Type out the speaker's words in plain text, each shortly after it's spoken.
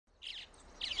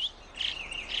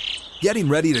Getting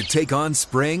ready to take on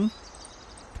spring?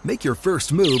 Make your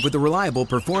first move with the reliable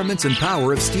performance and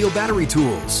power of Steel battery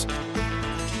tools.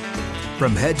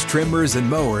 From hedge trimmers and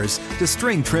mowers to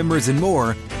string trimmers and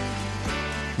more,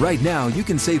 right now you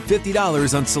can save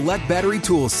 $50 on select battery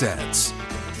tool sets.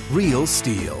 Real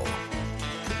Steel.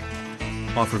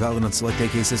 Offer valid on select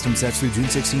AK system sets through June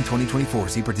 16, 2024.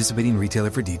 See participating retailer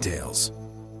for details.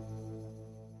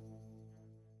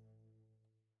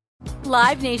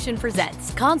 Live Nation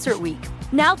presents Concert Week.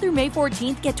 Now through May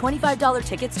 14th, get $25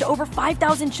 tickets to over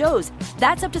 5,000 shows.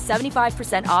 That's up to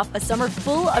 75% off a summer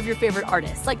full of your favorite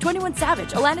artists like 21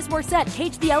 Savage, Alanis Morissette,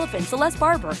 Cage the Elephant, Celeste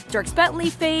Barber, Dierks Bentley,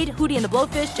 Fade, Hootie and the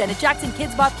Blowfish, Janet Jackson,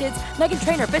 Kidz Bop Kids, Meghan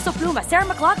Trainor, Bissell Pluma, Sarah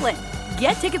McLachlan.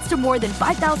 Get tickets to more than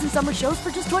 5,000 summer shows for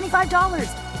just $25.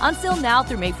 On sale now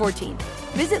through May 14th.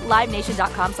 Visit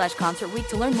LiveNation.com/Concert Week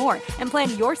to learn more and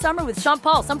plan your summer with Sean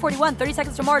Paul, Sum 41, 30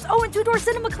 Seconds to Mars, and Two Door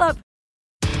Cinema Club.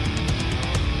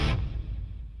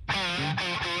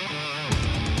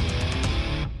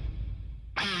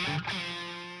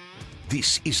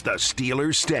 This is the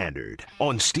Steelers Standard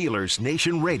on Steelers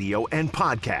Nation Radio and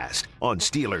podcast on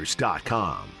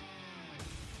Steelers.com.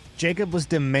 Jacob was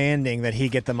demanding that he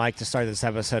get the mic to start this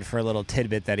episode for a little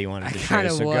tidbit that he wanted to share. I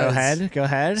kinda So was. go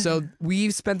ahead. So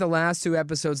we've spent the last two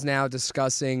episodes now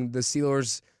discussing the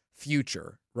Steelers'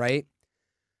 future, right?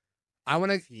 I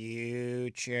want to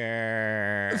Future.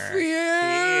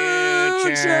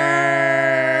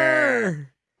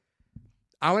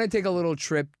 I want to take a little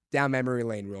trip down memory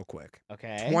lane real quick.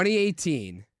 Okay.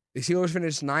 2018, the Steelers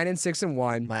finished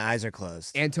 9-6-1. My eyes are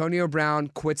closed. Antonio Brown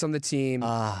quits on the team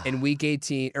in week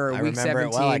 18 or I week remember 17,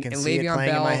 it well. I can and see it Le'Veon playing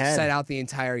in Bell my head. sat out the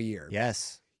entire year.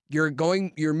 Yes. You're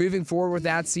moving forward with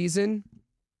that season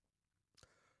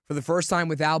for the first time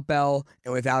without Bell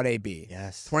and without AB.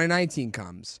 Yes. 2019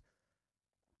 comes.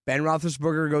 Ben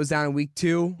Roethlisberger goes down in week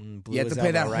 2. Blew You have to his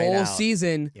play that elbow right whole out.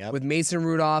 season Yep. with Mason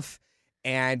Rudolph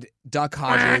and Duck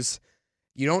Hodges.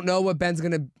 You don't know what Ben's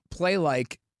going to play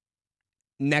like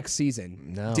next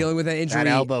season. No. Dealing with an injury That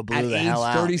elbow blew at the age hell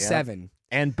out. 37. Yep.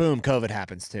 And boom, COVID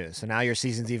happens too. So now your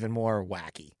season's even more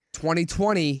wacky.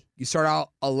 2020, you start out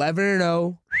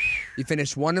 11-0, you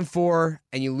finish 1-4,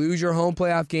 and you lose your home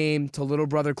playoff game to little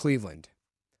brother Cleveland.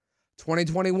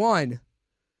 2021,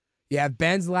 you have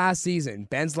Ben's last season,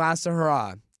 Ben's last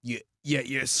hurrah. You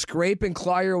scrape and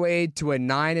claw your way to a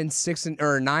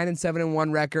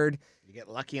 9-7-1 record. You get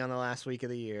lucky on the last week of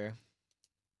the year.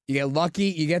 You get lucky,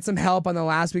 you get some help on the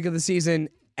last week of the season,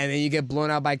 and then you get blown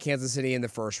out by Kansas City in the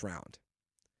first round.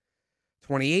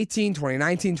 2018,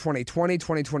 2019, 2020,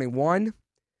 2021.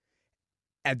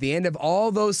 At the end of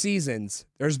all those seasons,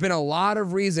 there's been a lot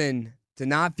of reason to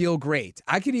not feel great.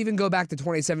 I could even go back to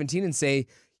 2017 and say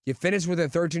you finished with a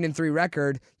 13-3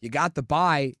 record, you got the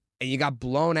bye, and you got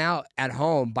blown out at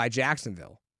home by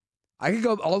Jacksonville. I could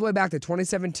go all the way back to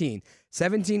 2017,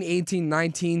 17, 18,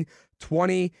 19,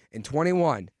 20, and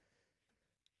 21.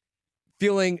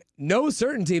 Feeling no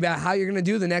certainty about how you're going to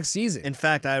do the next season. In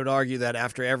fact, I would argue that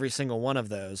after every single one of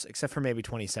those, except for maybe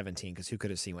 2017, because who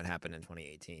could have seen what happened in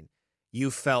 2018,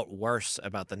 you felt worse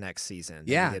about the next season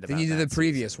than you did the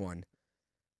previous season. one.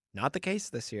 Not the case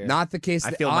this year. Not the case.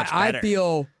 I feel much better. I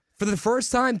feel, for the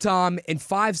first time, Tom, in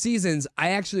 5 seasons,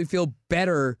 I actually feel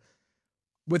better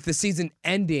with the season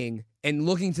ending and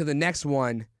looking to the next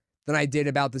one than I did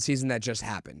about the season that just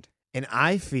happened. And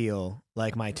I feel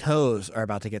like my toes are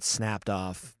about to get snapped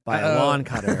off by a lawn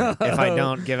cutter if I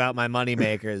don't give out my money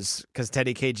makers because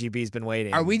Teddy KGB's been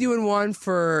waiting. Are we doing one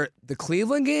for the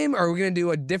Cleveland game, or are we going to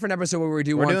do a different episode where we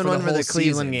do We're one doing for one the for whole the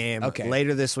Cleveland season? game. Okay.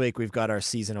 Later this week, we've got our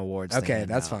season awards. to Okay,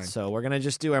 hand that's out. fine. So we're going to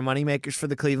just do our money makers for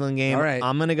the Cleveland game. All right.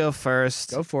 I'm going to go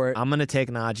first. Go for it. I'm going to take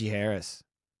Najee Harris.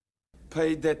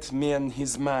 Pay that man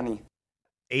his money.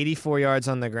 84 yards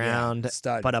on the ground,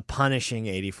 stud. but a punishing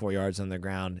 84 yards on the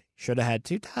ground. Should have had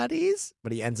 2 tutties,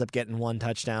 but he ends up getting 1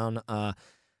 touchdown.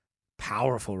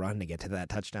 Powerful run to get to that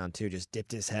touchdown, too. Just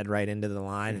dipped his head right into the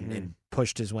line and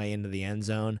pushed his way into the end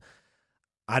zone.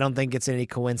 I don't think it's any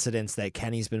coincidence that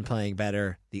Kenny's been playing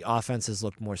better. The offense has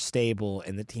looked more stable,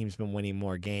 and the team's been winning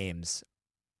more games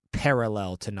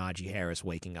parallel to Najee Harris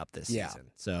waking up this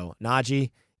season. So,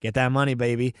 Najee, get that money,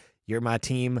 baby. You're my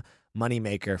team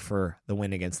moneymaker for the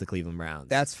win against the Cleveland Browns.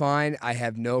 That's fine. I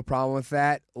have no problem with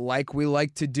that. Like we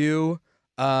like to do,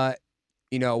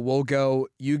 we'll go,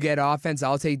 you get offense,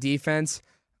 I'll take defense.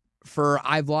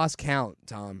 I've lost count,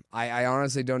 Tom. I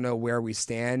honestly don't know where we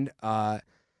stand on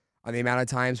the amount of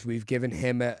times we've given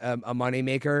him a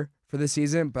moneymaker for the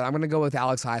season, but I'm going to go with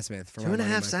Alex Highsmith. For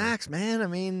 2.5 sacks, man. I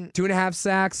mean, 2.5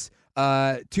 sacks,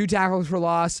 2 tackles for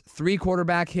loss, 3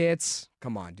 quarterback hits.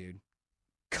 Come on, dude.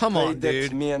 Come on, Pay that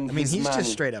dude. man I mean, his he's money.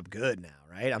 just straight up good now,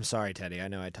 right? right? I'm sorry, Teddy. I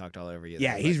know I talked all over you.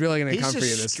 Yeah, there, he's but really going to he's come for you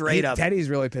just this straight up. Teddy's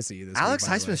really pissed at you this Alex week,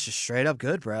 by the way. Highsmith's just straight up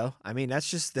good, bro. I mean, that's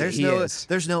just there's He is.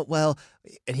 well,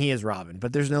 and he is Robin,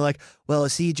 but there's no like, well,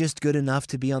 is he just good enough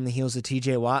to be on the heels of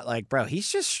TJ Watt? Like, bro,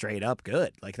 he's just straight up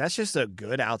good. Like, that's just a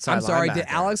good outside. I'm sorry, did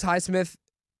linebacker. Alex Highsmith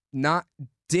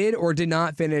did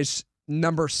not finish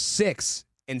number 6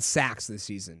 in sacks this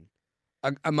season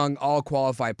among all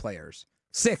qualified players?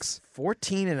 6.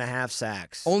 14 and a half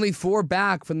sacks Only 4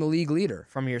 back from the league leader.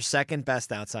 from your second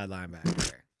best outside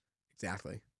linebacker.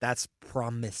 Exactly. That's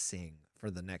promising for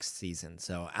the next season.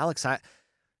 So Alex,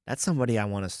 that's somebody I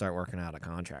want to start working out a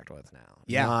contract with now.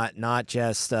 Yeah. Not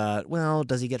just well,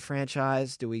 does he get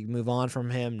franchised? Do we move on from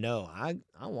him? No, I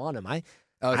want him. I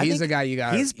He's think the guy you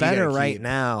got. he's better right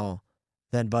now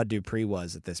than Bud Dupree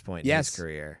was at this point in Yes. his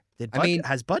career.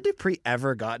 Has Bud Dupree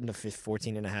ever gotten to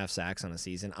 14 and a half sacks on a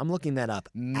season? I'm looking that up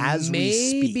as we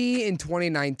speak. Maybe in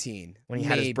 2019 When he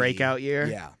had his breakout year?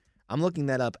 Yeah. I'm looking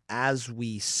that up as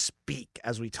we speak.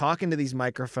 As we talk into these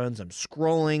microphones, I'm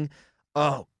scrolling.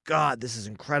 Oh, God, this is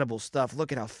incredible stuff.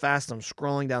 Look at how fast I'm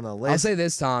scrolling down the list. I'll say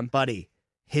this, Tom. Buddy,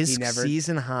 his He never-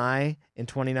 season high in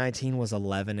 2019 was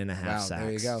 11 and a half Wow, sacks.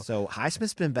 there you go. So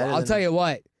Highsmith's been better Well, I'll than tell you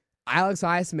what, Alex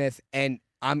Highsmith and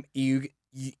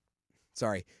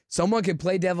sorry, someone could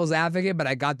play devil's advocate, but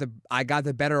I got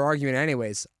the better argument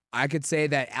anyways. I could say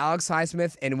that Alex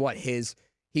Highsmith and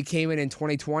he came in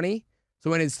 2020,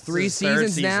 so in his This 3 is his third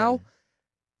seasons now, season.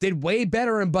 did way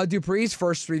better in Bud Dupree's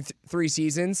first three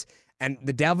seasons. And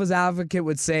the devil's advocate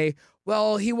would say,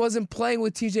 well, he wasn't playing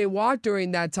with TJ Watt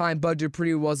during that time. Bud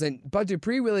Dupree wasn't. Bud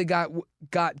Dupree really got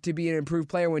to be an improved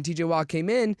player when TJ Watt came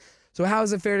in. So how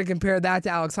is it fair to compare that to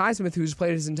Alex Highsmith, who's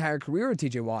played his entire career with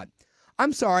TJ Watt?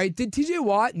 I'm sorry, did TJ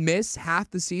Watt miss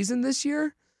half the season this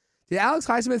year? Did Alex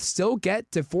Highsmith still get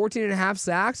to 14 and a half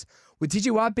sacks with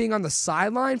TJ Watt being on the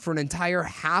sideline for an entire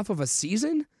half of a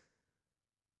season?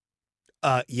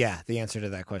 Yeah, the answer to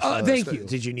that question. Thank you.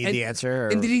 Did you need And- the answer? Or?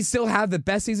 And did he still have the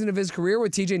best season of his career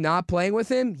with TJ not playing with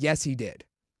him? Yes, he did.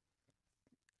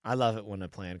 I love it when a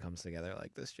plan comes together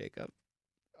like this, Jacob.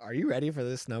 Are you ready for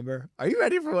this number? Are you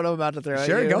ready for what I'm about to throw at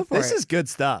you? Sure, go for This it. is good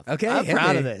stuff. Okay, I'm hit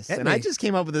proud me. of this. Hit And me. I just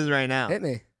came up with this right now. Hit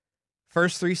me.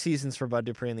 First 3 seasons for Bud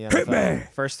Dupree in the Hit NFL. me.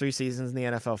 First 3 seasons in the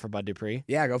NFL for Bud Dupree.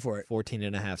 Yeah, go for it. 14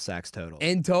 and a half sacks total.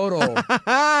 In total. Wow.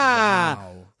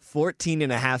 Wow. 14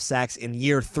 and a half sacks in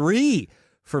year 3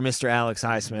 for Mr. Alex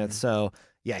Highsmith. So,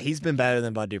 yeah, he's been better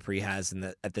than Bud Dupree has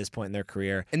at this point in their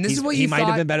career. And this is what he you might have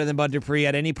thought- been better than Bud Dupree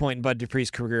at any point in Bud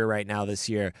Dupree's career right now this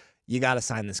year. You got to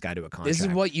sign this guy to a contract. This is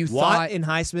what you Watt thought. and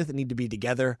Highsmith need to be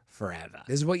together forever.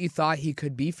 This is what you thought he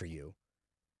could be for you.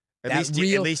 At that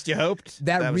least you hoped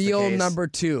That was the real case. number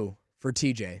 2 for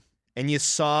TJ. And you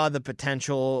saw the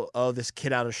potential. Oh, this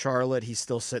kid out of Charlotte, he's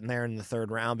still sitting there in the 3rd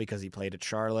round because he played at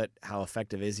Charlotte. How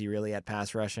effective is he really at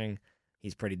pass rushing?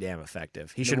 He's pretty damn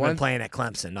effective. He should have been playing at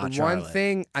Clemson, not The Charlotte. one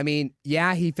thing, I mean,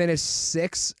 yeah, he finished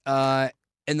 6th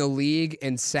in the league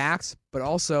in sacks, but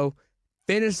also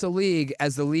finished the league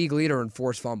as the league leader in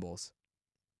forced fumbles.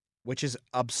 Which is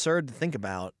absurd to think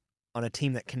about on a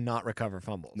team that cannot recover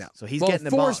fumbles. No. So he's Well, getting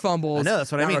the ball. forced fumbles, I know,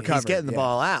 that's what I not mean. He's recovered, getting the yeah.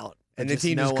 ball out. And but the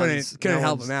team no just one's- couldn't no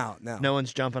help one's- him out. No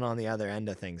one's jumping on the other end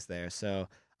of things there. So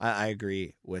I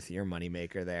agree with your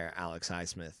moneymaker there, Alex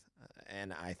Highsmith.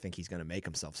 And I think he's going to make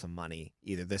himself some money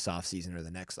either this offseason or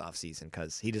the next offseason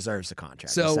because he deserves a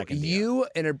contract. a So second deal. you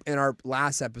in our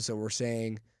last episode were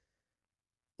saying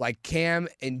like Cam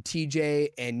and TJ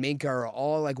and Minka are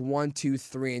all like 1, 2,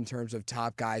 3 in terms of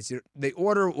top guys. The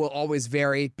order will always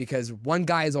vary because one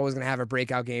guy is always going to have a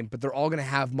breakout game, but they're all going to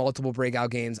have multiple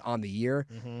breakout games on the year.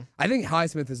 Mhm. I think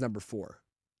Highsmith is number 4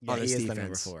 Yeah, on he this is defense. the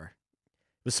number 4.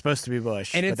 It was supposed to be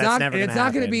Bush, And but it's that's not. never And gonna it's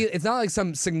not going to happen. be. It's not like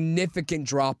some significant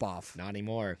drop off. Not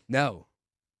anymore. No,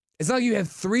 it's not like you have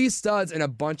 3 studs and a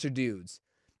bunch of dudes.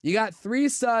 You got 3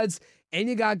 studs, and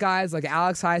you got guys like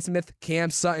Alex Highsmith, Cam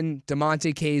Sutton,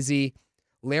 DeMonte Casey,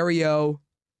 Larry O.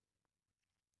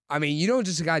 I mean, you don't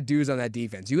just got dudes on that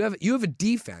defense. You have a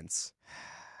defense.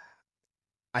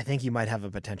 I think you might have a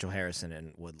potential Harrison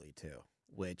and Woodley too,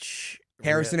 which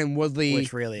Harrison and Woodley,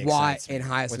 which really Watt excites me. and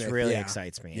Highsmith. Which really yeah.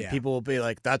 excites me. And Yeah. people will be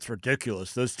like, "That's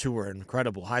ridiculous. Those two were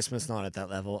incredible. Highsmith's not at that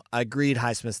level." I agreed.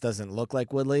 Highsmith doesn't look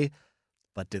like Woodley,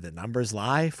 but do the numbers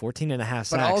lie? 14 and a half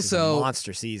But sacks also, is a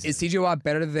monster season. Is TJ Watt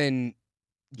better than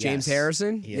James Yes,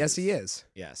 Harrison? he Yes, is. he is.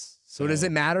 Yes. So does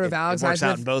it matter if Alex it works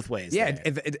out Highsmith- in both ways? Yeah,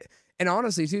 there. and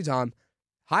honestly, too, Tom,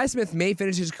 Highsmith may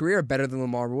finish his career better than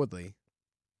Lamar Woodley.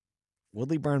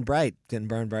 Woodley burned bright. Didn't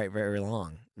burn bright very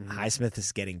long. Mhm. Highsmith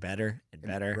is getting better and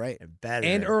better Right. and better.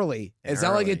 And early. And It's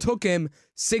not like early. it took him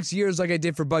 6 years like it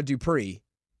did for Bud Dupree.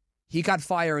 He got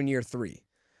fire in year 3.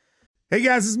 Hey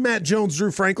guys, this is Matt Jones,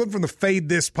 Drew Franklin from the Fade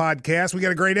This podcast. We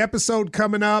got a great episode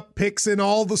coming up, picks in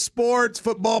all the sports,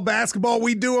 football, basketball,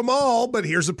 we do them all, but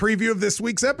here's a preview of this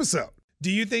week's episode. Do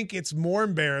you think it's more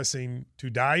embarrassing to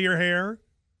dye your hair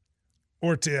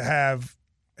or to have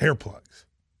hair plugs?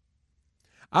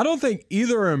 I don't think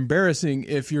either are embarrassing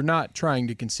if you're not trying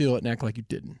to conceal it and act like you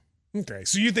didn't. Okay,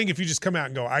 so you think if you just come out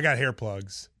and go, I got hair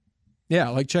plugs. Yeah,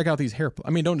 like check out these hair plugs.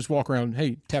 I mean, don't just walk around,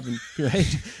 hey, tapping,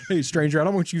 hey, stranger, I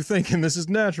don't want you thinking this is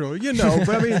natural. You know,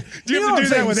 but I mean, do you have to do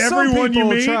that with everyone you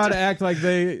meet? Try to act like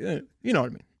they, you know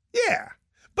what I mean? Yeah.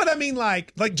 But I mean,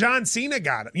 like John Cena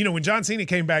got it. You know, when John Cena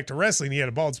came back to wrestling, he had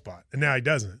a bald spot, and now he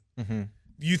doesn't. Mm-hmm.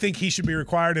 You think he should be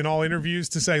required in all interviews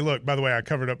to say, look, by the way, I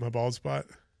covered up my bald spot?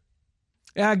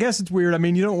 Yeah, I guess it's weird. I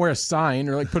mean, you don't wear a sign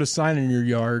or like put a sign in your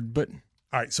yard, but.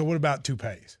 All right, so what about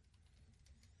toupees?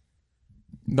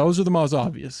 Those are the most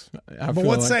obvious. But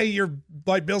let's say you're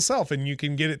like Bill Self and you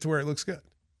can get it to where it looks good.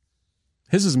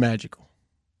 His is magical.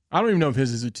 I don't even know if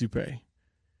his is a toupee.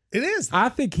 It is. I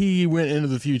think he went into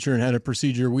the future and had a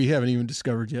procedure we haven't even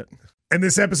discovered yet. And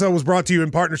this episode was brought to you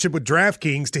in partnership with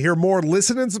DraftKings. To hear more,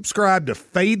 listen and subscribe to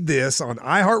Fade This on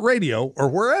iHeartRadio or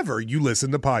wherever you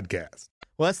listen to podcasts.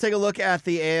 Well, let's take a look at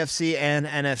the AFC and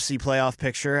NFC playoff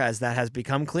picture as that has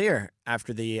become clear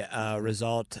after the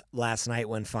result last night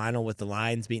went final with the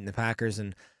Lions beating the Packers.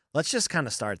 And let's just kind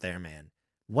of start there, man.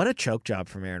 What a choke job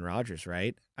from Aaron Rodgers,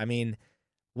 right? I mean,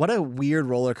 what a weird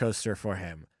roller coaster for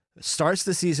him. Starts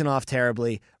the season off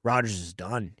terribly. Rodgers is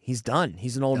done. He's done.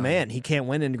 He's an old man. He can't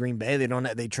win in Green Bay.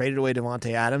 They traded away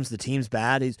Devontae Adams. The team's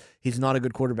bad. He's not a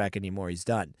good quarterback anymore. He's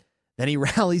done. Then he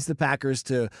rallies the Packers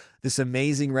to this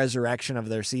amazing resurrection of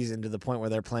their season to the point where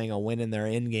they're playing a win in their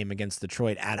end game against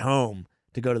Detroit at home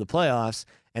to go to the playoffs.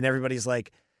 And everybody's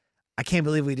like, I can't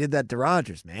believe we did that to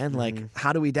Rodgers, man. Like,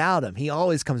 how do we doubt him? He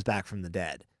always comes back from the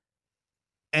dead.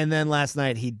 And then last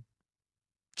night he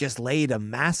just laid a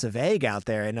massive egg out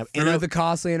there in the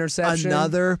costly interception.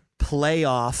 Another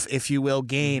playoff, if you will,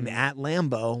 game at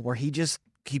Lambeau where he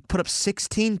put up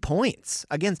 16 points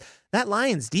against that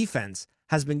Lions defense.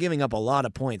 Has been giving up a lot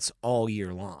of points all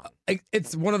year long.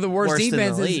 It's one of the worst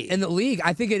defenses in the league.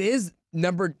 I think it is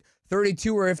number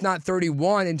 32 or if not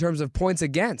 31 in terms of points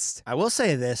against. I will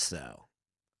say this, though.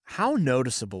 How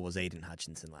noticeable was Aiden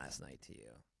Hutchinson last night to you?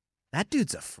 That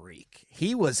dude's a freak.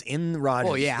 He was in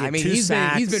Rodgers. Oh, yeah. I mean, he's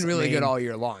been really good all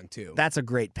year long, too. That's a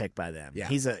great pick by them. Yeah.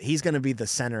 He's going to be the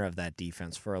center of that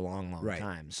defense for a long, long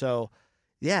time. So,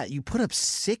 yeah, you put up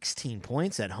 16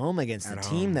 points at home against a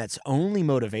team that's only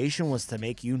motivation was to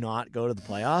make you not go to the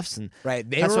playoffs. And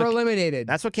they were eliminated.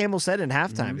 That's what Campbell said in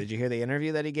halftime. Mm-hmm. Did you hear the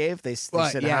interview that he gave? They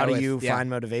said, how do you find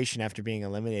motivation after being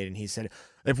eliminated? And he said,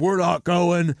 if we're not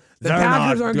going, the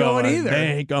Packers aren't going either.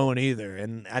 They ain't going either.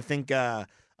 And I think a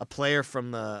player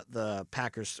from the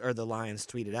Packers or the Lions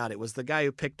tweeted out, it was the guy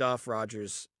who picked off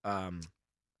Rodgers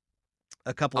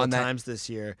a couple of times this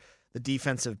year, the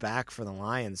defensive back for the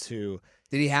Lions who –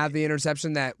 did he have the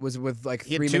interception that was with like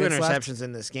 3 minutes left? He had 2 interceptions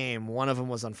in this game. One of them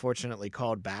was unfortunately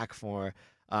called back for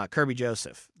Kirby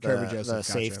Joseph, the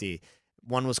safety.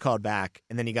 One was called back,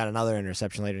 and then he got another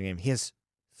interception later in the game. He has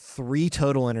 3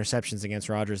 total interceptions against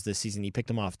Rodgers this season. He picked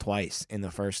him off twice in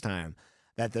the first time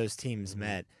that those teams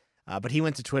met. But he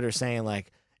went to Twitter saying,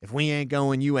 like, if we ain't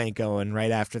going, you ain't going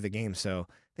right after the game. So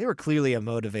they were clearly a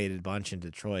motivated bunch in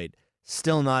Detroit.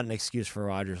 Still not an excuse for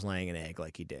Rodgers laying an egg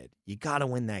like he did. You got to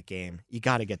win that game. You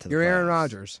got to get to the playoffs. You're Aaron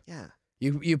Rodgers. Yeah.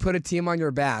 You put a team on your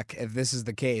back if this is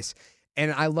the case.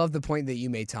 And I love the point that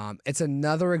you made, Tom. It's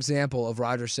another example of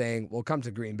Rodgers saying, well, come to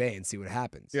Green Bay and see what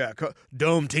happens. Yeah,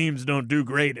 dome teams don't do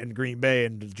great in Green Bay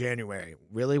in January.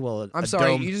 Really? Well, I'm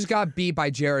sorry, you just got beat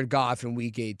by Jared Goff in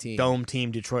Week 18. Dome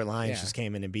team Detroit Lions just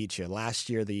came in and beat you.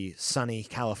 Last year, the sunny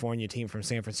California team from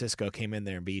San Francisco came in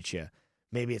there and beat you.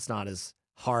 Maybe it's not as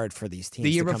hard for these teams. The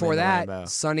year to come before that, Lambeau.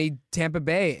 Sunny Tampa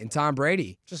Bay and Tom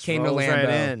Brady just came to Lambeau. Right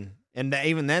in. And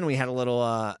even then, we had a little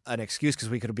an excuse because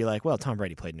we could be like, well, Tom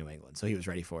Brady played New England, so he was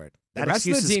ready for it. The rest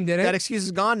of the team didn't. That excuse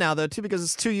is gone now, though, too, because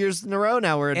it's 2 years in a row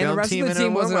now where a dome team and the rest of the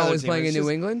team wasn't always playing in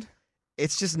New England.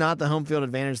 It's just not the home field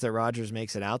advantage that Rodgers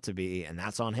makes it out to be, and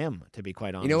that's on him, to be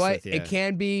quite honest. You know what? With you. It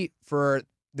can be for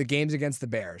the games against the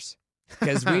Bears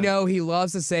because we know he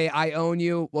loves to say, I own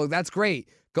you. Well, that's great.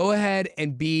 Go ahead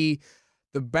and be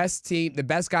the best team, the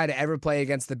best guy to ever play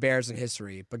against the Bears in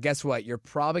history. But guess what? You're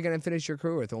probably going to finish your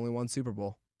career with only one Super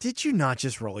Bowl. Did you not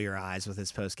just roll your eyes with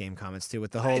his post-game comments, too,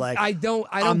 with the whole,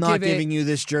 I'm not giving you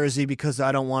this jersey because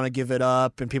I don't want to give it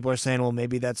up. And people are saying, well,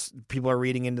 maybe people are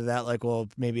reading into that, like, well,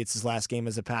 maybe it's his last game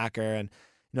as a Packer. And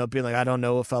being like, I don't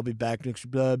know if I'll be back next,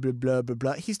 blah, blah, blah, blah,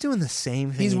 blah. He's doing the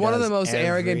same thing. He's he one of does the most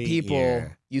arrogant every people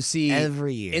year. you see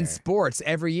Every year. in sports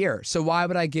every year. So why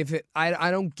would I give it? I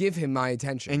don't give him my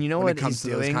attention. And you know when what it comes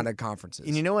he's to those doing? kind of conferences.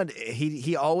 And you know what?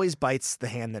 He always bites the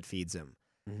hand that feeds him.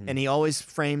 And he always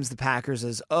frames the Packers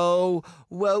as, oh,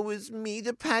 woe is me.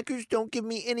 The Packers don't give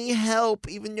me any help,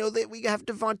 even though that we have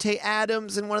Devontae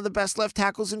Adams and one of the best left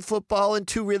tackles in football and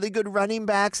 2 really good running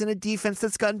backs and a defense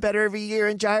that's gotten better every year.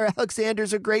 And Jair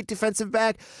Alexander's a great defensive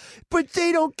back. But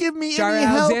they don't give me any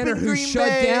help Alexander, in who Green shut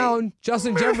Bay. down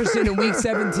Justin Jefferson in Week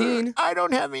 17. I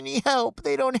don't have any help.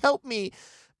 They don't help me.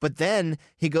 But then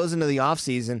he goes into the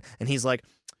offseason and he's like,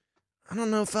 I don't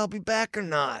know if I'll be back or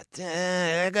not.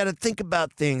 I got to think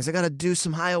about things. I got to do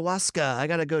some ayahuasca. I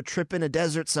got to go trip in a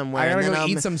desert somewhere. I gotta and then go I'll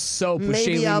eat some soap with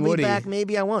Maybe Shailene I'll Woody. be back.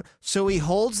 Maybe I won't. So he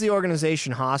holds the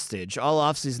organization hostage all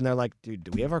offseason. They're like, dude,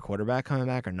 do we have our quarterback coming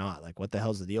back or not? Like, what the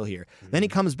hell's the deal here? Then he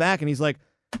comes back and he's like,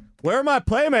 where are my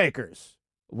playmakers?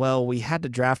 Well, we had to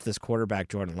draft this quarterback,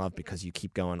 Jordan Love, because you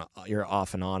keep going, you're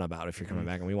off and on about if you're coming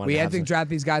back, and we had to draft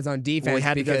these guys on defense we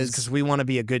had because because we want to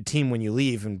be a good team when you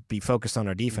leave and be focused on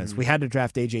our defense. We had to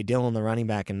draft A.J. Dillon, the running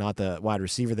back, and not the wide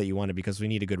receiver that you wanted because we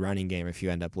need a good running game if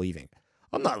you end up leaving.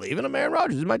 I'm not leaving. I'm Aaron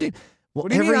Rodgers. It's my team. Well,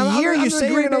 What do you every mean? year I'm you the say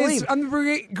you're Green going to Bay's- leave. I'm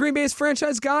the Green Bay's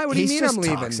franchise guy. What do you mean I'm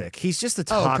leaving? Toxic. He's just a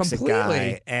Oh, toxic guy.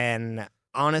 completely. And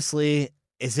honestly,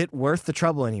 is it worth the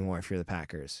trouble anymore if you're the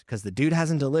Packers? Because the dude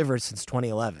hasn't delivered since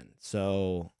 2011.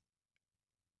 So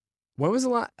When was the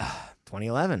last?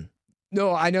 2011.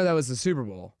 No, I know that was the Super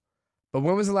Bowl. But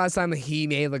when was the last time that he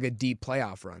made like a deep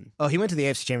playoff run? Oh, he went to the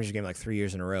AFC Championship game like 3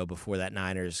 years in a row before that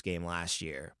Niners game last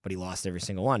year, but he lost every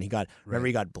single one. Remember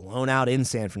he got blown out in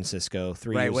San Francisco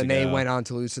 3 years ago. Right, when they went on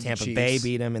to lose to Tampa the Chiefs. Bay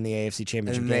beat him in the AFC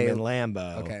Championship And game they- in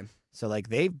Lambeau. Okay. So like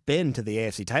they've been to the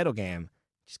AFC title game,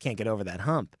 just can't get over that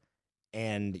hump.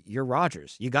 And you're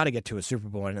Rodgers. You got to get to a Super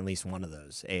Bowl in at least one of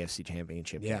those AFC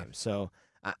Championship games. So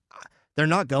they're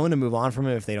not going to move on from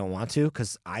him if they don't want to,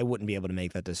 because I wouldn't be able to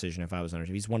make that decision if I was on him.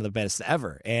 He's one of the best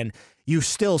ever. And you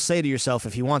still say to yourself,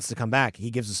 if he wants to come back, he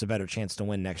gives us a better chance to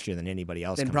win next year than anybody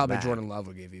else. Then coming probably back. Jordan Love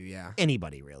will give you, yeah.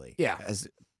 Anybody really. Yeah.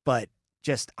 But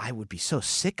just I would be so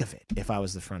sick of it if I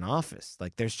was the front office.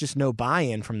 Like there's just no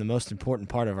buy-in from the most important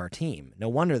part of our team. No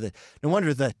wonder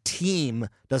the team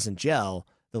doesn't gel.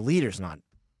 The leader's not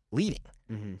leading.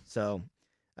 Mm-hmm. So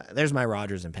there's my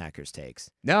Rodgers and Packers takes.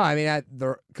 No, I mean,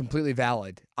 they're completely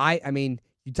valid. I mean,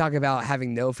 you talk about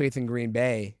having no faith in Green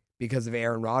Bay because of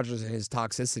Aaron Rodgers and his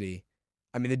toxicity.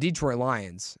 I mean, the Detroit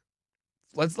Lions.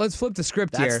 Let's flip the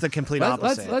script here. That's the complete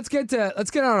opposite. Let's get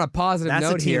on a positive That's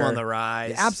note a team here. on the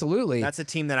rise. Yeah, absolutely. That's a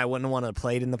team that I wouldn't want to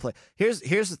play in the play. Here's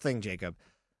the thing, Jacob.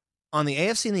 On the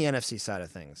AFC and the NFC side of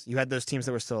things, you had those teams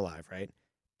that were still alive, right?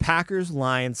 Packers,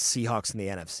 Lions, Seahawks in the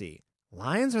NFC.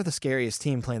 Lions are the scariest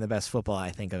team playing the best football,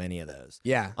 I think, of any of those.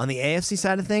 Yeah. On the AFC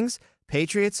side of things,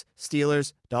 Patriots,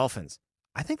 Steelers, Dolphins.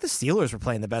 I think the Steelers were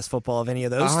playing the best football of any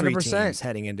of those 100%. three teams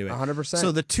heading into it. 100%.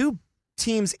 So the two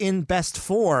teams in best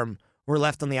form were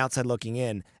left on the outside looking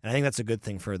in, and I think that's a good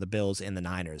thing for the Bills and the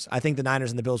Niners. I think the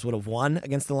Niners and the Bills would have won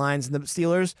against the Lions and the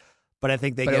Steelers, but I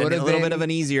think they get a little bit of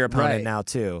an easier opponent right. now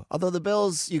too. Although the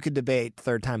Bills, you could debate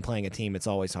third time playing a team, it's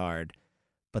always hard.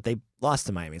 But they lost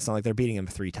to Miami. It's not like they're beating them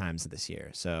 3 times this year.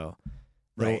 So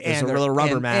it's a little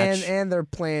rubber match. And they're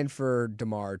playing for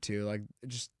DeMar too. Like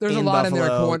just there's In a lot in Buffalo.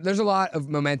 their corner. There's a lot of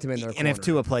momentum in their corner. And if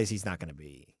Tua plays, he's not going to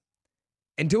be.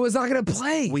 And Tua's not going to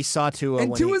play. We saw Tua.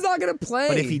 And Tua's not going to play.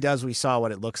 But if he does, we saw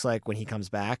what it looks like when he comes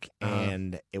back,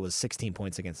 and it was 16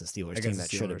 points against the Steelers team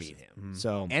that should have beat him. Mm-hmm.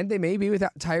 So and they may be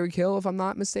without Tyreek Hill, if I'm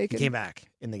not mistaken. he came back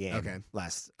in the game Okay.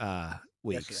 last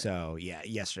week. Yesterday. So yeah,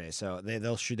 yesterday. So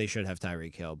they should have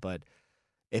Tyreek Hill, but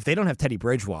if they don't have Teddy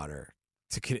Bridgewater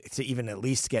to even at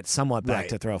least get somewhat back Right.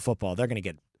 to throw football, they're going to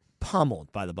get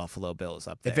pummeled by the Buffalo Bills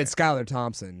up there. If it's Skylar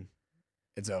Thompson,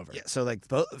 it's over. Yeah, so like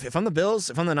if I'm the Bills,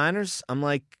 if I'm the Niners, I'm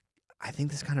like, I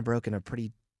think this kind of broke in a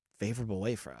pretty favorable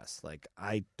way for us. Like,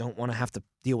 I don't want to have to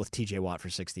deal with TJ Watt for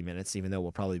 60 minutes, even though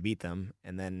we'll probably beat them.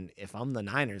 And then if I'm the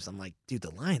Niners, I'm like, dude,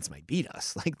 the Lions might beat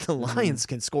us. Like, the Lions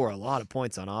can score a lot of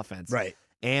points on offense. Right.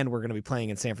 And we're going to be playing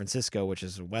in San Francisco, which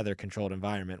is a weather-controlled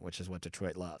environment, which is what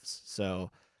Detroit loves.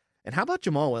 So, and how about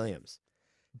Jamal Williams?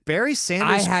 Barry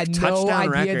Sanders' I had no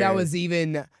touchdown idea that record, was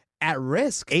even at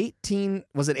risk. 18.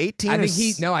 Was it 18? I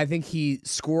or think he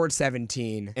scored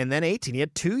 17. and then 18. He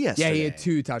had 2 yesterday. Yeah, he had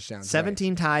 2 touchdowns.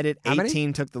 17 tied it. How many?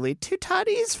 18 took the lead. 2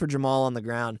 tutties for Jamal on the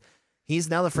ground.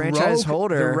 He's now the franchise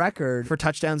holder the record for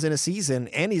touchdowns in a season,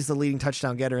 and he's the leading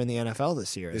touchdown getter in the NFL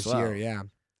this year as well. year, yeah.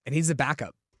 And he's a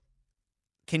backup.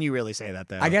 Can you really say that,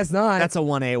 though? I guess not. That's a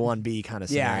 1A, 1B kind of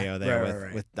Yeah, scenario there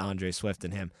right. with DeAndre Swift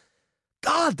and him.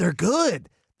 God, they're good.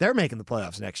 They're making the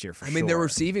playoffs next year for sure. I mean, their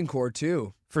receiving core,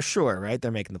 too. For sure, right?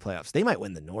 They're making the playoffs. They might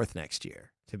win the North next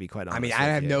year, to be quite honest. I mean,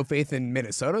 I have no faith in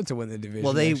Minnesota to win the division.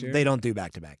 Well, next year. they don't do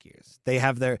back-to-back years.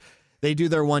 They do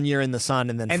their 1 year in the sun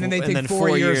and then they take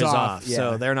 4 years off. Yeah.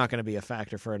 So they're not going to be a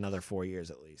factor for another 4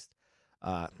 years at least.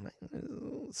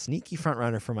 Sneaky front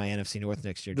runner for my NFC North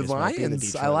next year. The just might be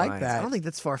Lions. Detroit I like Lions. that. I don't think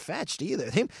that's far fetched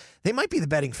either. They might be the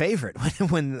betting favorite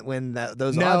when those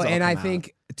odds No, all and come I out.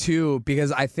 think too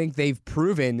because I think they've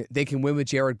proven they can win with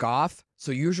Jared Goff.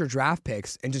 So use your draft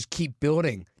picks and just keep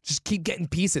building. Just keep getting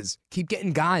pieces. Keep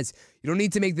getting guys. You don't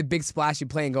need to make the big splashy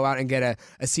play and go out and get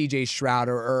a CJ Stroud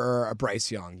or a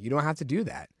Bryce Young. You don't have to do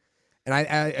that. And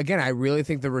I really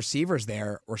think the receivers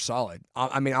there were solid.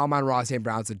 I mean, Amon-Ra St.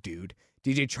 Brown's a dude.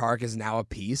 DJ Chark is now a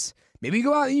piece. Maybe you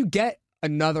go out and you get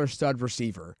another stud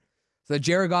receiver. So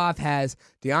Jared Goff has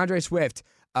DeAndre Swift,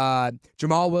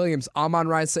 Jamal Williams,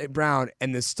 Amon-Ra St. Brown,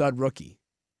 and this stud rookie.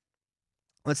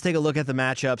 Let's take a look at the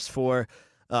matchups for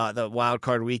the wild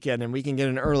card weekend, and we can get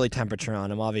an early temperature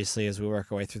on them. Obviously, as we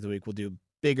work our way through the week, we'll do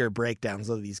bigger breakdowns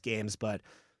of these games, but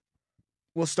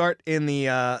we'll start in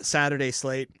the Saturday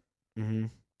slate. Mm-hmm.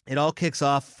 It all kicks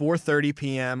off 4:30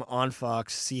 p.m. on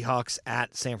Fox. Seahawks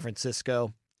at San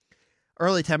Francisco.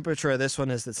 Early temperature of this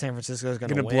one is that San Francisco is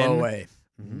going to win. Blow away.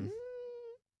 Mm-hmm.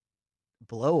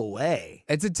 Blow away.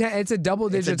 It's a double-digit spread.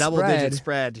 It's a double-digit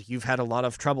spread. You've had a lot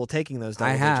of trouble taking those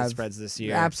double-digit spreads this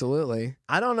year. Absolutely.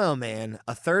 I don't know, man.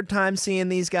 A third time seeing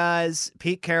these guys.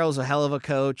 Pete Carroll's a hell of a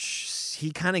coach.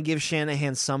 He kind of gives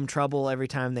Shanahan some trouble every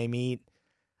time they meet.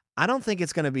 I don't think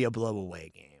it's going to be a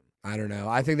blow-away game. I don't know.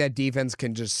 I think that defense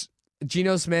can just...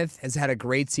 Geno Smith has had a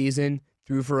great season.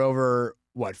 Threw for over,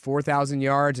 4,000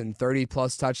 yards and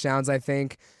 30-plus touchdowns, I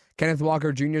think. Kenneth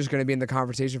Walker Jr. is going to be in the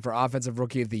conversation for Offensive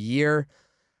Rookie of the Year.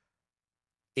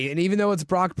 And even though it's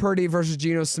Brock Purdy versus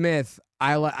Geno Smith,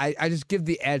 I just give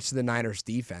the edge to the Niners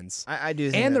defense. I do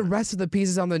think and the rest of the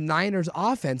pieces on the Niners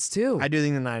offense, too. I do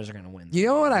think the Niners are going to win. You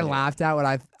know what I laughed at? What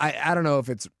I don't know if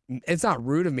it's not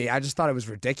rude of me. I just thought it was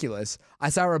ridiculous. I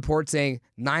saw a report saying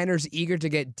Niners eager to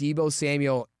get Deebo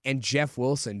Samuel and Jeff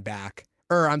Wilson back.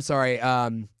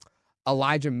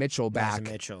 Elijah Mitchell back.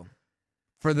 Elijah Mitchell.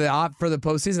 For the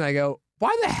postseason. I go,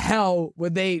 why the hell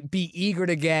would they be eager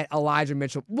to get Elijah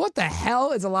Mitchell? What the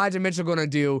hell is Elijah Mitchell going to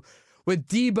do with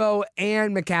Deebo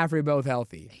and McCaffrey both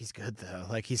healthy? He's good, though.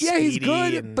 He's he's speedy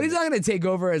good, but he's not going to take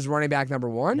over as running back number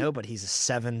one. No, but he's a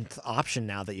seventh option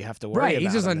now that you have to worry about.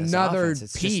 He's just another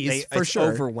piece, for sure.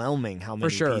 It's overwhelming how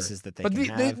many pieces that they can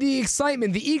have. But the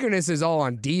excitement, the eagerness is all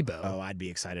on Deebo. Oh, I'd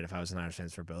be excited if I was a Niners fan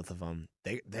for both of them.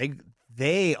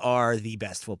 They are the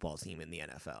best football team in the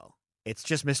NFL. It's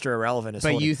just Mr. Irrelevant.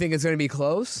 But you think it's going to be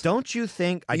close? Don't you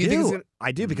think? I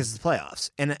do because it's playoffs.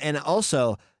 And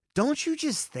also, don't you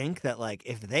just think that,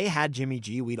 if they had Jimmy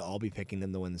G, we'd all be picking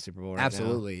them to win the Super Bowl right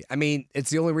Absolutely. now? I mean,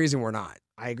 it's the only reason we're not.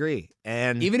 I agree.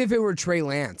 And even if it were Trey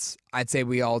Lance, I'd say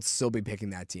we all still be picking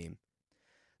that team.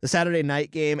 The Saturday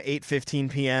night game, 8:15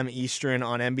 p.m. Eastern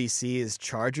on NBC, is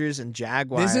Chargers and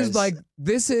Jaguars. I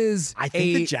think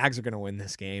the Jags are going to win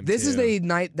this game. This is a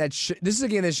night this is a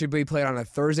game that should be played on a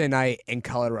Thursday night in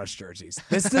Color Rush jerseys.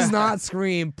 This does not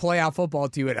scream playoff football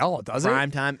to you at all, does it? Prime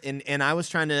time. And I was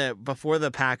trying to, before the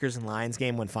Packers and Lions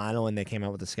game went final and they came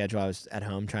out with the schedule, I was at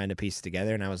home trying to piece it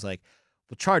together, and I was like,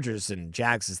 well, Chargers and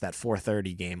Jags is that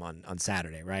 4:30 game on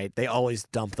Saturday, right? They always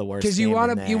dump the worst. Because you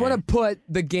want to put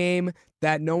the game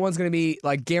that no one's going to be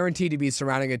guaranteed to be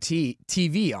surrounding a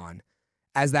TV on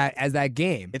as that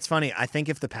game. It's funny. I think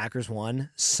if the Packers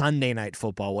won, Sunday night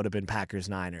football would have been Packers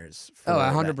Niners.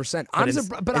 100%. I'm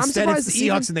surprised it's the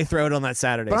Seahawks and they throw it on that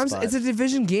Saturday. But it's a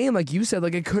division game, like you said.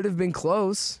 It could have been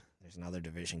close. Another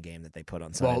division game that they put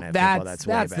on Sunday Night Football.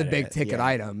 That's the big ticket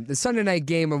item. The Sunday night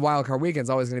game of Wild Card Weekend is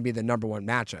always going to be the number one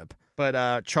matchup.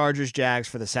 But Chargers Jags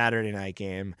for the Saturday night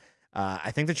game.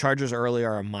 I think the Chargers early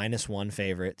are a -1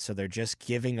 favorite, so they're just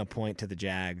giving a point to the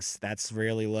Jags. That's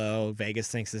really low. Vegas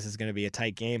thinks this is going to be a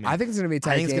tight game. I think it's going to be a tight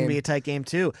game. I think it's going to be a tight game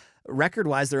too.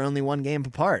 Record-wise, they're only one game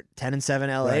apart. 10-7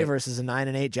 LA versus a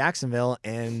 9-8 Jacksonville,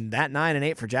 and that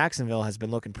 9-8 for Jacksonville has been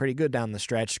looking pretty good down the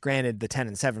stretch. Granted, the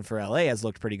 10-7 for LA has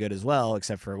looked pretty good as well,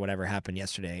 except for whatever happened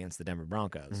yesterday against the Denver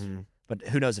Broncos. Mm-hmm. But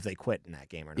who knows if they quit in that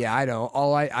game or not? Yeah, I know.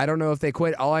 I don't know if they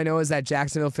quit. All I know is that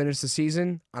Jacksonville finished the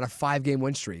season on a 5-game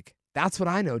win streak. That's what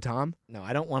I know, Tom. No,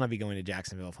 I don't want to be going to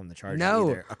Jacksonville if I'm the Chargers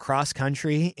either. Across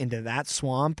country into that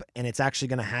swamp, and it's actually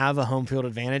going to have a home field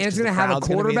advantage. And it's going to have a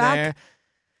quarterback.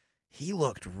 He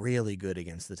looked really good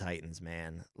against the Titans,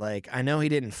 man. I know he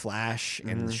didn't flash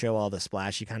and show all the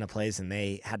splashy kind of plays, and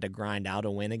they had to grind out a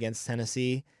win against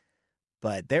Tennessee.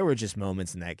 But there were just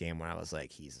moments in that game where I was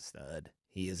like, he's a stud.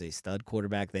 He is a stud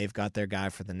quarterback. They've got their guy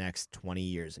for the next 20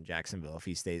 years in Jacksonville if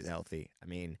he stays healthy. I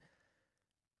mean,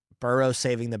 Burrow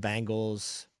saving the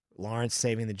Bengals, Lawrence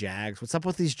saving the Jags. What's up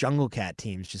with these Jungle Cat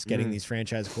teams just getting these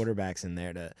franchise quarterbacks in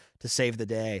there to save the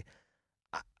day?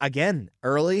 Again,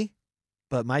 early,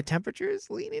 but my temperature is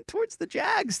leaning towards the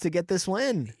Jags to get this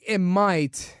win. It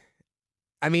might.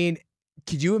 I mean,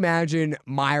 could you imagine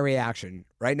my reaction,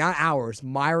 right? Not ours,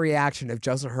 my reaction if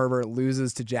Justin Herbert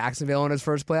loses to Jacksonville in his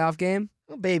first playoff game?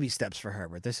 Well, baby steps for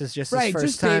Herbert. This is just right, his first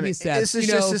just time. Baby steps. This is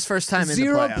just his first time in the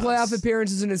Zero playoffs. playoff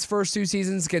appearances in his first 2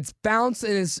 seasons. Gets bounced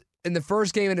in the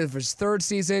first game of his third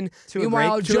season.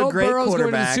 Meanwhile, Joe Burrow's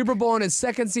going to the Super Bowl in his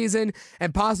second season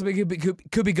and possibly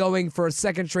could be going for a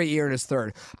second straight year in his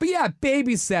third. But yeah,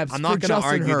 baby steps. I'm not going to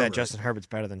argue that Justin Herbert's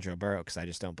better than Joe Burrow because I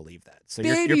just don't believe that. So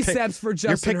baby steps for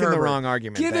Justin Herbert. You're picking the wrong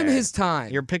argument. Give him his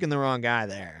time. You're picking the wrong guy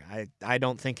there. I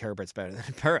don't think Herbert's better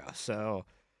than Burrow. So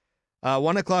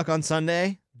 1 o'clock on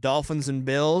Sunday, Dolphins and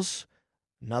Bills.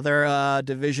 Another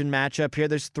division matchup here.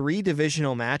 There's 3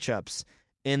 divisional matchups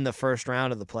in the first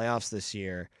round of the playoffs this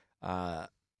year. I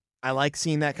like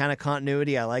seeing that kind of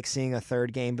continuity. I like seeing a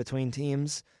third game between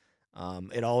teams.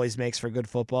 It always makes for good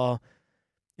football.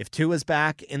 If Tua's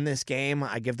back in this game,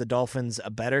 I give the Dolphins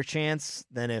a better chance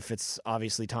than if it's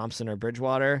obviously Thompson or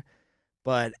Bridgewater.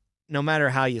 But no matter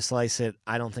how you slice it,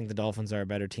 I don't think the Dolphins are a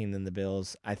better team than the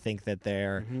Bills. I think that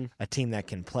they're a team that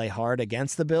can play hard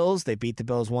against the Bills. They beat the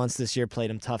Bills once this year, played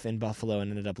them tough in Buffalo,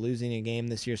 and ended up losing a game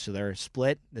this year, so they're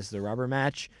split. This is a rubber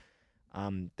match.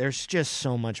 There's just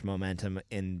so much momentum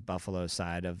in Buffalo's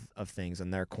side of things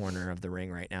in their corner of the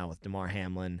ring right now with DeMar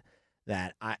Hamlin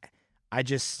that I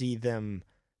just see them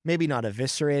maybe not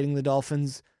eviscerating the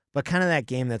Dolphins, but kind of that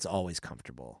game that's always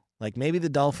comfortable. Like maybe the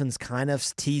Dolphins kind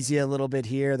of tease you a little bit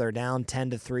here. They're down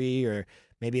 10-3, or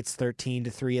maybe it's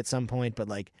 13-3 at some point. But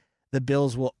like the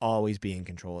Bills will always be in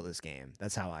control of this game.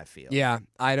 That's how I feel. Yeah,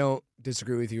 I don't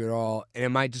disagree with you at all. And it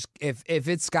might just if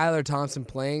it's Skylar Thompson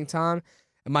playing time,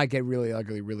 it might get really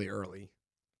ugly really early.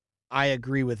 I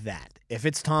agree with that. If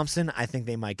it's Thompson, I think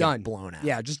they might get blown out.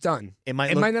 Yeah, just done. It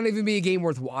might not even be a game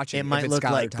worth watching. It might look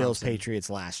Skylar like Thompson. Bills Patriots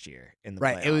last year in the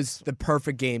right. playoffs. It was the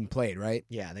perfect game played, right?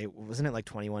 Yeah, wasn't it like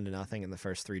 21-0 in the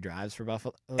first 3 drives for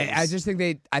Buffalo? I just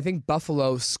think I think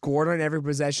Buffalo scored on every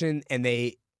possession, and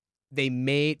they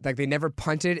made they never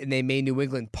punted, and they made New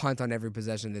England punt on every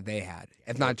possession that they had,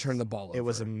 if not turn the ball over. It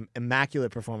was an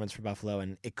immaculate performance for Buffalo,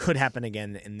 and it could happen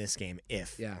again in this game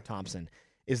if Thompson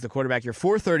is the quarterback. Your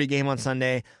 4:30 game on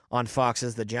Sunday on Fox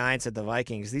is the Giants at the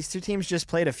Vikings. These 2 teams just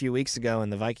played a few weeks ago,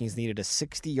 and the Vikings needed a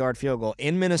 60-yard field goal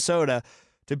in Minnesota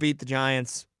to beat the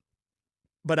Giants.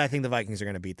 But I think the Vikings are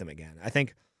going to beat them again. I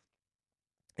think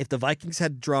if the Vikings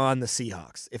had drawn the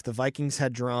Seahawks, if the Vikings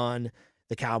had drawn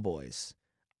the Cowboys,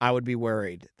 I would be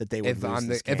worried that they would lose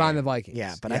this game. If I'm the Vikings.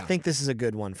 Yeah, but I think this is a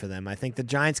good one for them. I think the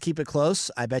Giants keep it close.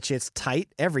 I bet you it's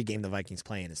tight. Every game the Vikings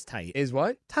play in is tight. Is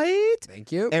what? Tight.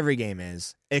 Thank you. Every game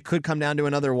is. It could come down to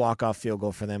another walk-off field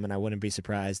goal for them, and I wouldn't be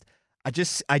surprised. I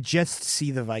just see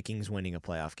the Vikings winning a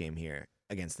playoff game here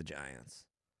against the Giants.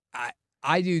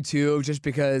 I do too, just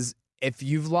because if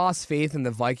you've lost faith in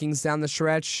the Vikings down the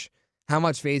stretch, how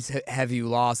much faith have you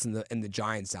lost in the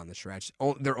Giants down the stretch?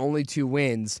 They're only 2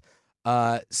 wins.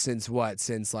 Since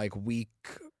like week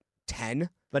 10.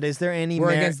 But is there any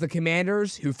merit against the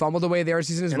Commanders, who fumbled away their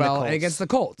season as well, and against the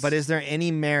Colts? But is there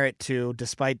any merit to,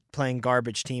 despite playing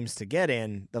garbage teams to get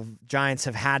in, the Giants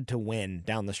have had to win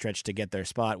down the stretch to get their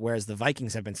spot, whereas the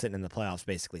Vikings have been sitting in the playoffs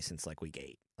basically since like week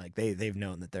 8. Like they've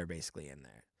known that they're basically in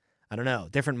there. I don't know.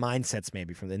 Different mindsets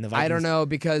maybe from the Vikings. I don't know,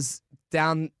 because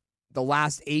down the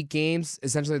last 8 games,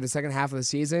 essentially the second half of the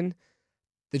season,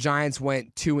 the Giants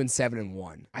went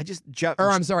 2-7-1.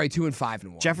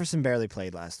 2-5-1. Jefferson barely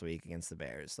played last week against the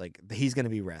Bears. Like he's going to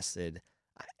be rested.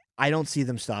 I don't see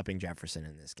them stopping Jefferson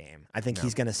in this game. I think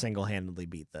he's going to single-handedly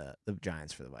beat the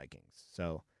Giants for the Vikings.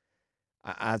 So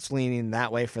I was leaning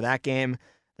that way for that game.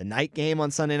 The night game on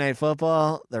Sunday Night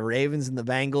Football, the Ravens and the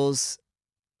Bengals.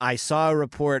 I saw a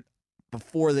report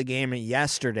before the game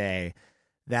yesterday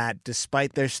that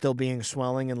despite there still being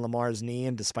swelling in Lamar's knee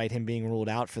and despite him being ruled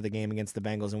out for the game against the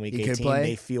Bengals in Week 18,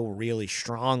 they feel really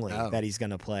strongly that he's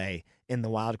going to play in the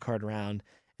wild card round.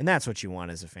 And that's what you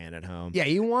want as a fan at home. Yeah,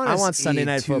 you want. I want Sunday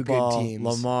Night Football,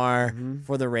 Lamar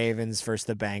for the Ravens versus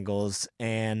the Bengals,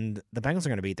 and the Bengals are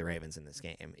going to beat the Ravens in this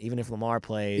game. Even if Lamar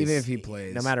plays, even if he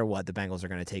plays, no matter what, the Bengals are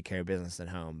going to take care of business at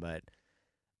home. But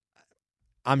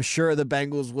I'm sure the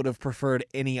Bengals would have preferred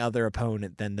any other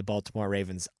opponent than the Baltimore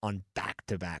Ravens on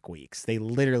back-to-back weeks. They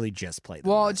literally just played them.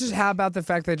 Well, just how about the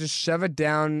fact that just shove it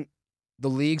down the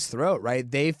league's throat, right?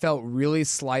 They felt really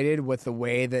slighted with the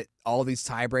way that all these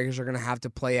tiebreakers are going to have to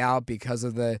play out because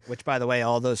of the. Which, by the way,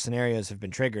 all those scenarios have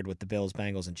been triggered with the Bills,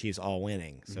 Bengals, and Chiefs all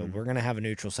winning. So we're going to have a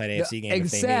neutral site AFC game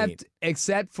if they need.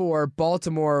 Except for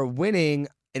Baltimore winning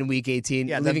in Week 18,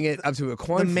 leaving it up to a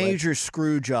coin flip. The major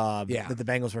screw job that the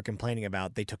Bengals were complaining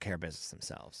about, they took care of business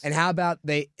themselves. And how about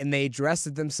they dressed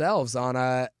it themselves on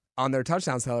their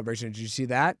touchdown celebration? Did you see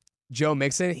that? Joe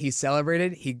Mixon, he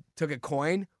celebrated. He took a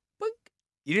coin. Boink.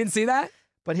 You didn't see that?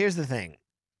 But here's the thing.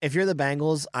 If you're the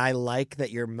Bengals, I like that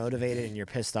you're motivated and you're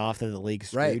pissed off that the league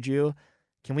screwed you.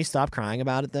 Can we stop crying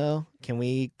about it, though? Can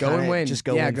we go and win? Just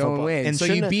go win football? And win. And so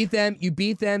you beat them. You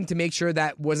beat them to make sure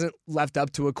that wasn't left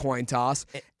up to a coin toss.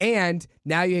 And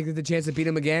now you get the chance to beat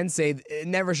them again. Say it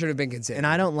never should have been considered. And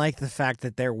I don't like the fact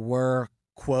that there were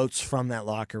quotes from that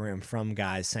locker room from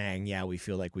guys saying, "Yeah, we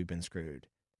feel like we've been screwed."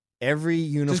 Every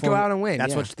uniform. Just go out and win.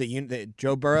 That's what the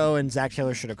Joe Burrow and Zach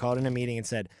Taylor should have called in a meeting and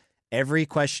said, every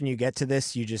question you get to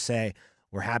this, you just say,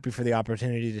 "We're happy for the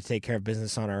opportunity to take care of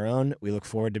business on our own. We look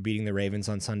forward to beating the Ravens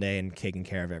on Sunday and taking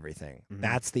care of everything." Mm-hmm.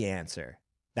 That's the answer.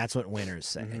 That's what winners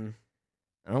say. Mm-hmm.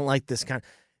 I don't like this kind.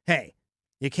 Hey,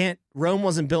 you can't. Rome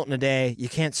wasn't built in a day. You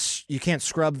can't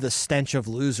scrub the stench of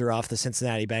loser off the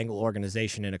Cincinnati Bengal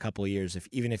organization in a couple of years,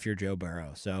 even if you're Joe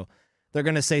Burrow. So they're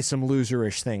going to say some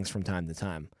loserish things from time to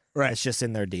time. Right. It's just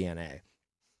in their DNA.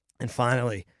 And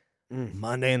finally,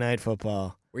 Monday Night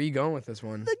Football. Where are you going with this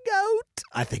one? The GOAT.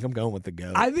 I think I'm going with the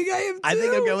GOAT. I think I am too. I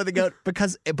think I'm going with the GOAT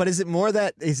but is it more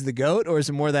that he's the GOAT or is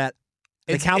it more that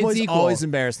the Cowboys always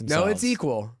embarrass themselves? No, it's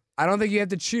equal. I don't think you have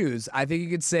to choose. I think you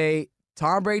could say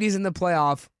Tom Brady's in the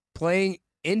playoff playing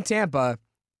in Tampa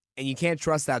and you can't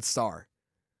trust that star.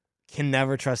 Can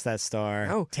never trust that star.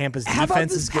 No. Tampa's How defense about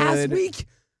this is past good. week?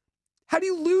 How do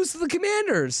you lose to the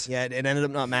Commanders? Yeah, it ended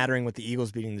up not mattering with the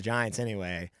Eagles beating the Giants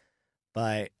anyway.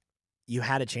 But you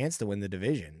had a chance to win the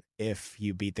division if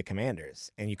you beat the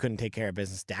Commanders, and you couldn't take care of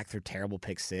business. Dak threw terrible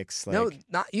pick six. No,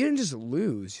 you didn't just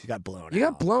lose. You got blown out. You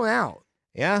got blown out.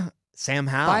 Yeah, Sam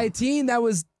Howell. By a team that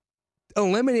was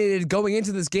eliminated going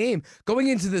into this game, going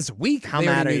into this week. How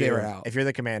mad are you? They were out. If you're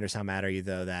the Commanders, how mad are you,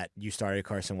 though, that you started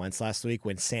Carson Wentz last week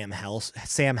when Sam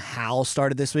Howell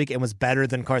started this week and was better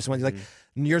than Carson Wentz?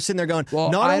 You're sitting there going,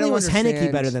 not only was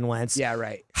Heineke better than Wentz, yeah,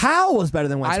 right. Howell was better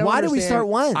than Wentz. Why did we start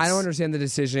Wentz? I don't understand the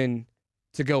decision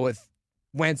to go with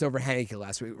Wentz over Heineke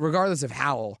last week. Regardless of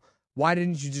Howell, why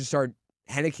didn't you just start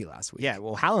Heineke last week? Yeah,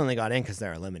 well, Howell only got in because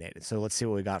they're eliminated. So let's see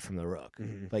what we got from the Rook.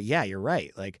 Mm-hmm. But yeah, you're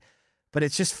right. But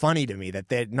it's just funny to me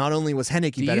that not only was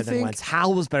Heineke better than Wentz,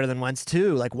 Howell was better than Wentz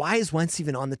too. Why is Wentz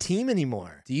even on the team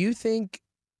anymore? Do you think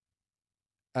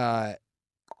wow,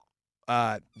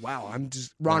 I'm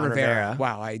just Ron Rivera.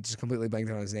 Wow, I just completely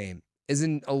blanked on his name.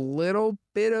 Isn't a little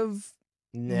bit of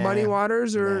muddy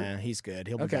waters or Nah, he's good.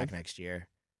 He'll be back next year.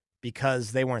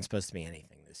 Because they weren't supposed to be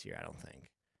anything this year, I don't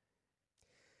think.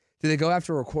 Did they go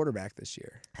after a quarterback this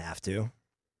year? Have to.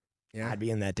 Yeah. I'd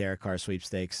be in that Derek Carr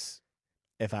sweepstakes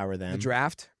if I were them. The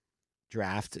draft?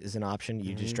 Draft is an option.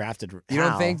 You just drafted Howell. You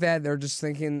don't think that they're just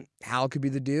thinking Howell could be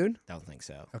the dude? Don't think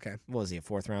so. Okay. What was he, a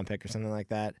 4th round pick or something like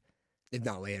that? If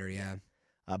not later, yeah.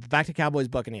 But back to Cowboys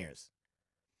Buccaneers.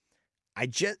 I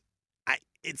agree.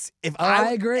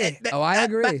 I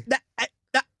agree.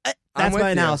 That's my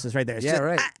analysis right there. It's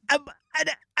right.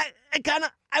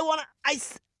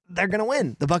 They're going to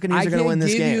win. The Buccaneers are going to win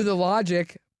this game. I can't give you the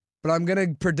logic, but I'm going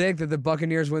to predict that the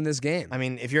Buccaneers win this game. I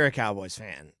mean, if you're a Cowboys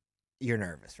fan, you're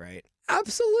nervous, right?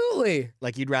 Absolutely.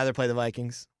 You'd rather play the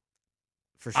Vikings?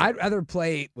 For sure. I'd rather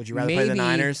play. Would you rather play the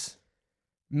Niners?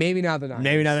 Maybe not the Niners.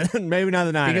 Maybe not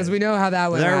the Niners. Because we know how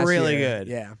that went. They're really year. good.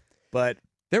 Yeah. But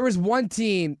there was one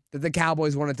team that the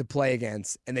Cowboys wanted to play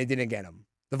against, and they didn't get them.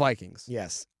 The Vikings.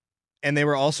 Yes. And they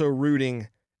were also rooting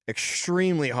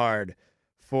extremely hard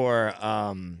for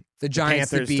the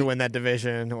Giants Panthers to win that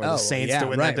division, or the Saints to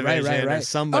win that division, right. or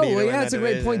somebody to win that that's a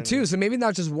great point, too. So maybe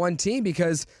not just one team,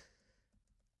 because,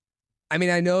 I mean,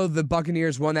 I know the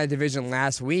Buccaneers won that division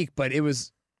last week, but it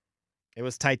was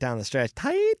tight down the stretch.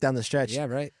 Tight down the stretch. Yeah,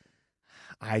 right.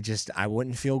 I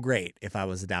wouldn't feel great if I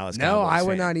was a Dallas Cowboys No, I fan.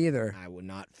 would not either. I would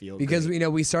not feel because great.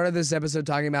 we started this episode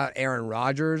talking about Aaron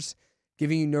Rodgers,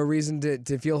 giving you no reason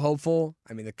to feel hopeful.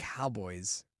 I mean, the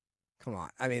Cowboys, come on.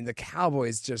 I mean, the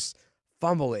Cowboys just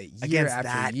fumble it year against after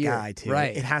that year. guy too.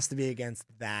 Right. It has to be against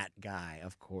that guy,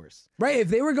 of course. Right. If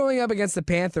they were going up against the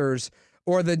Panthers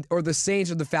or the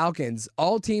Saints or the Falcons,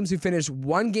 all teams who finished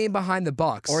one game behind the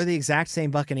Bucs, or the exact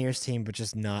same Buccaneers team, but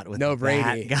just not with no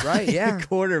Brady, that guy, right? Yeah,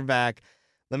 quarterback.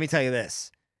 Let me tell you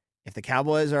this: if the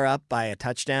Cowboys are up by a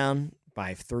touchdown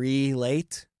by 3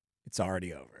 late, it's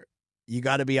already over. you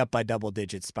got to be up by double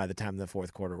digits by the time the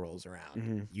fourth quarter rolls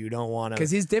around. You don't want to,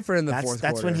 because he's different in the fourth quarter.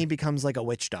 That's when he becomes like a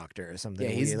witch doctor or something.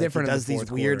 Yeah, he's weird. different. He does in the these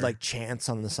fourth weird quarter. like chants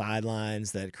on the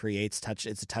sidelines that creates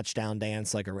It's a touchdown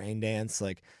dance, like a rain dance,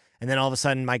 like. And then all of a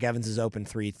sudden, Mike Evans is open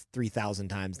 3,000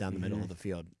 times down the middle of the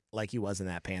field, like he was in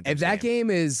that Panthers. If that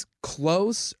game is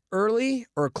close early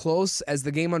or close as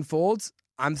the game unfolds,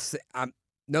 I'm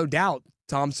no doubt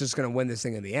Tom's just going to win this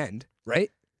thing in the end,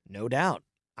 right? No doubt.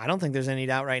 I don't think there's any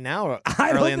doubt right now I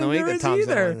early don't in the think week there that is Tom's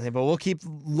going to either. win. But we'll keep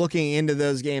looking into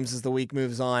those games as the week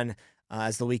moves on,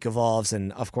 as the week evolves.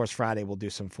 And, of course, Friday we'll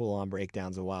do some full-on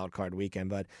breakdowns of Wild Card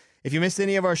Weekend. But if you missed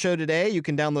any of our show today, you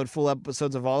can download full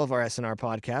episodes of all of our SNR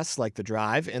podcasts, like The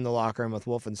Drive, In the Locker Room with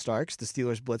Wolf and Starks, The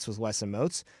Steelers Blitz with Wes and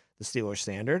Moats, The Steelers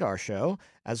Standard, our show,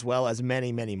 as well as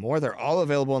many, many more. They're all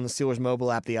available on the Steelers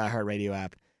mobile app, the iHeartRadio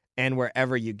app, and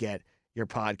wherever you get your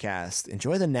podcast.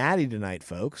 Enjoy the Natty tonight,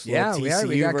 folks. Yeah, TCU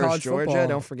we got versus college Georgia. football.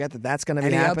 Don't forget that that's going to be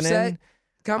Any happening. upset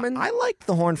coming? I like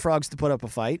the Horned Frogs to put up a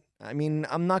fight. I mean,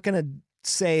 I'm not going to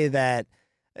say that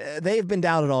they've been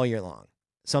doubted all year long.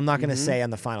 So I'm not going to say on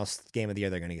the final game of the year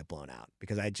they're going to get blown out,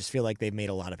 because I just feel like they've made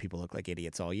a lot of people look like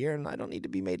idiots all year, and I don't need to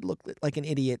be made to look like an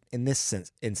idiot in this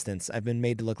instance. I've been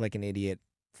made to look like an idiot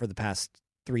for the past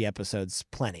 3 episodes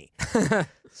plenty.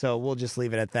 So we'll just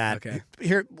leave it at that. Okay.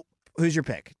 Here, who's your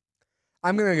pick?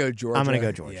 I'm going to go Georgia. I'm going to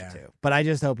go Georgia, too. But I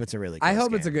just hope it's a really close I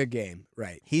hope game. it's a good game.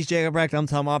 Right. He's Jacob Recht. I'm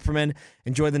Tom Opperman.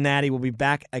 Enjoy the Natty. We'll be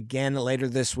back again later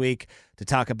this week to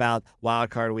talk about Wild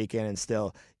Card Weekend and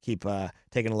still keep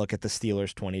taking a look at the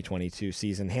Steelers 2022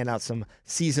 season. Hand out some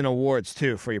season awards,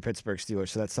 too, for your Pittsburgh Steelers.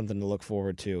 So that's something to look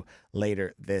forward to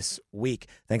later this week.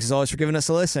 Thanks, as always, for giving us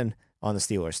a listen on the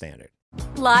Steelers Standard.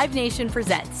 Live Nation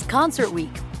presents Concert Week.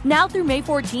 Now through May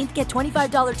 14th, get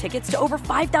 $25 tickets to over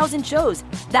 5,000 shows.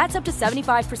 That's up to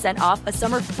 75% off a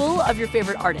summer full of your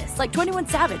favorite artists like 21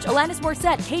 Savage, Alanis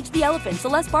Morissette, Cage the Elephant,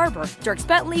 Celeste Barber, Dierks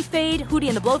Bentley, Fade, Hootie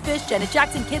and the Blowfish, Janet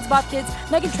Jackson, Kids Bop Kids,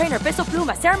 Meghan Trainor, Bissell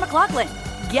Pluma, Sarah McLachlan.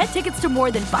 Get tickets to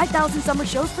more than 5,000 summer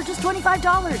shows for just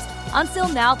 $25. Until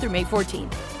now through May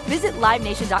 14th. Visit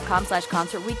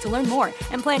LiveNation.com/Concert Week to learn more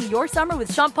and plan your summer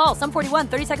with Sean Paul, Sum 41,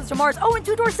 30 Seconds to Mars, and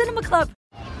Two Door Cinema Club.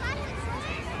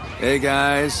 Hey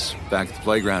guys, back at the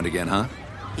playground again, huh?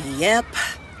 Yep.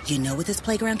 You know what this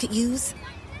playground could use?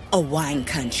 A wine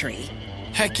country.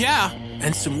 Heck yeah,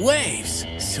 and some waves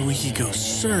so we could go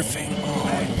surfing.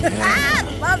 Oh,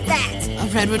 yeah. Love that.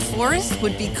 A redwood forest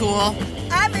would be cool.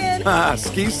 I'm in.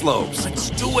 Ski slopes. Let's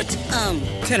do it.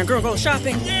 Can a girl go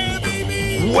shopping? Yeah,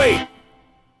 baby. Wait.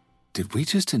 Did we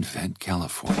just invent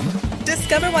California?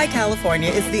 Discover why California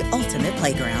is the ultimate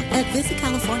playground at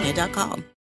visitcalifornia.com.